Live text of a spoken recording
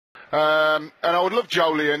And I would love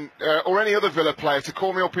Joleon or any other Villa player to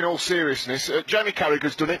call me up in all seriousness. Jamie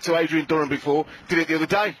Carragher's done it to Adrian Durham before. Did it the other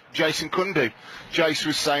day. Jason Cundy. Jace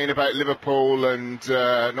was saying about Liverpool and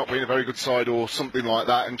not being a very good side or something like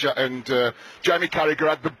that. And Jamie Carragher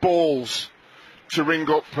had the balls to ring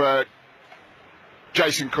up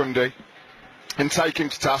Jason Cundy and take him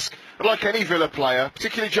to task. But like any Villa player,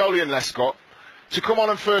 particularly Joleon Lescott, to come on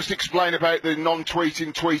and first explain about the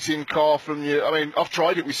tweeting car from you. I mean, I've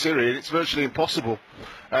tried it with Siri and it's virtually impossible.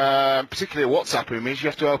 Particularly a WhatsApp image. You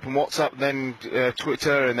have to open WhatsApp, then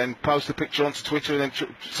Twitter, and then post a picture onto Twitter. And then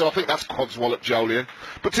so I think that's codswallop Joleon.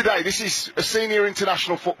 But today, this is a senior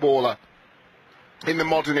international footballer in the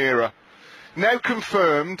modern era. Now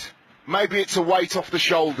confirmed, maybe it's a weight off the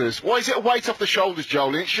shoulders. Why is it a weight off the shoulders,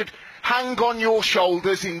 Joleon? It should hang on your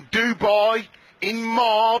shoulders in Dubai, in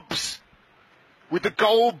Marbs, with the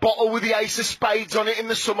gold bottle with the ace of spades on it in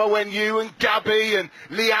the summer when you and Gabby and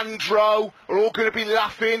Leandro are all going to be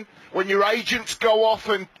laughing when your agents go off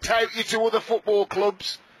and tout you to other football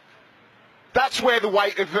clubs. That's where the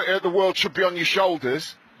weight of the world should be on your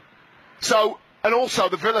shoulders. So, and also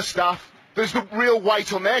the Villa staff, there's the real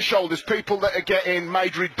weight on their shoulders. People that are getting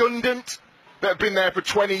made redundant, that have been there for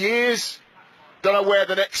 20 years, don't know where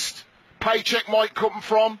the next paycheck might come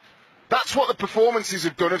from. That's what the performances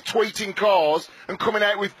have done, of tweeting cars and coming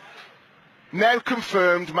out with, now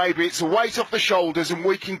confirmed, maybe it's a weight off the shoulders and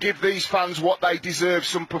we can give these fans what they deserve,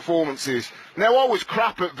 some performances. Now, I was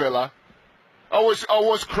crap at Villa. I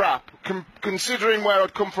was crap. Considering where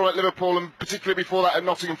I'd come from at Liverpool and particularly before that at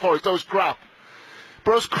Nottingham Forest, I was crap.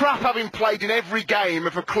 But I was crap having played in every game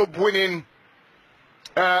of a club winning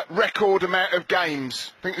record amount of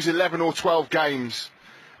games. I think it was 11 or 12 games.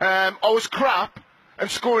 I was crap and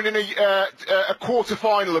scoring in a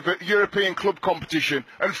quarter-final of a European club competition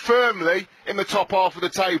and firmly in the top half of the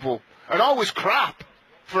table. And I was crap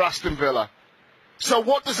for Aston Villa. So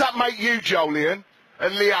what does that make you, Joleon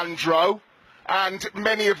and Leandro and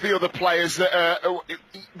many of the other players that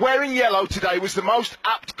wearing yellow today was the most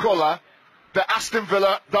apt colour that Aston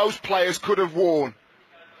Villa, those players, could have worn.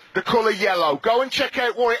 The colour yellow. Go and check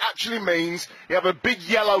out what it actually means. You have a big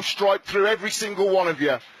yellow stripe through every single one of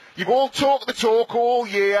you. You've all talked the talk all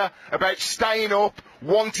year about staying up,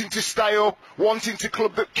 wanting to stay up, wanting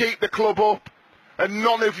to keep the club up, and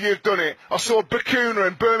none of you have done it. I saw Bacuna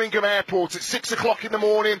in Birmingham Airport at 6 o'clock in the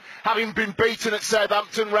morning, having been beaten at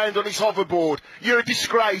Southampton round on his hoverboard. You're a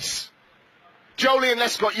disgrace. Joleon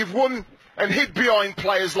Lescott, you've won and hid behind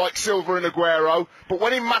players like Silva and Aguero, but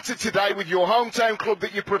when it mattered today with your hometown club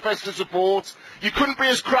that you profess to support, you couldn't be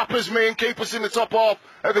as crap as me and keep us in the top half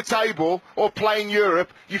of the table or play in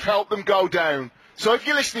Europe. You've helped them go down. So if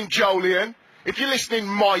you're listening, Joleon, if you're listening,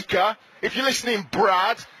 Micah, if you're listening,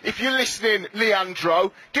 Brad, if you're listening,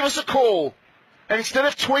 Leandro, give us a call. And instead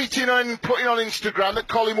of tweeting and putting on Instagram that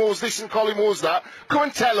Collymore's this and Collymore's that, come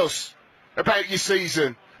and tell us about your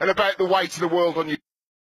season and about the weight of the world on you.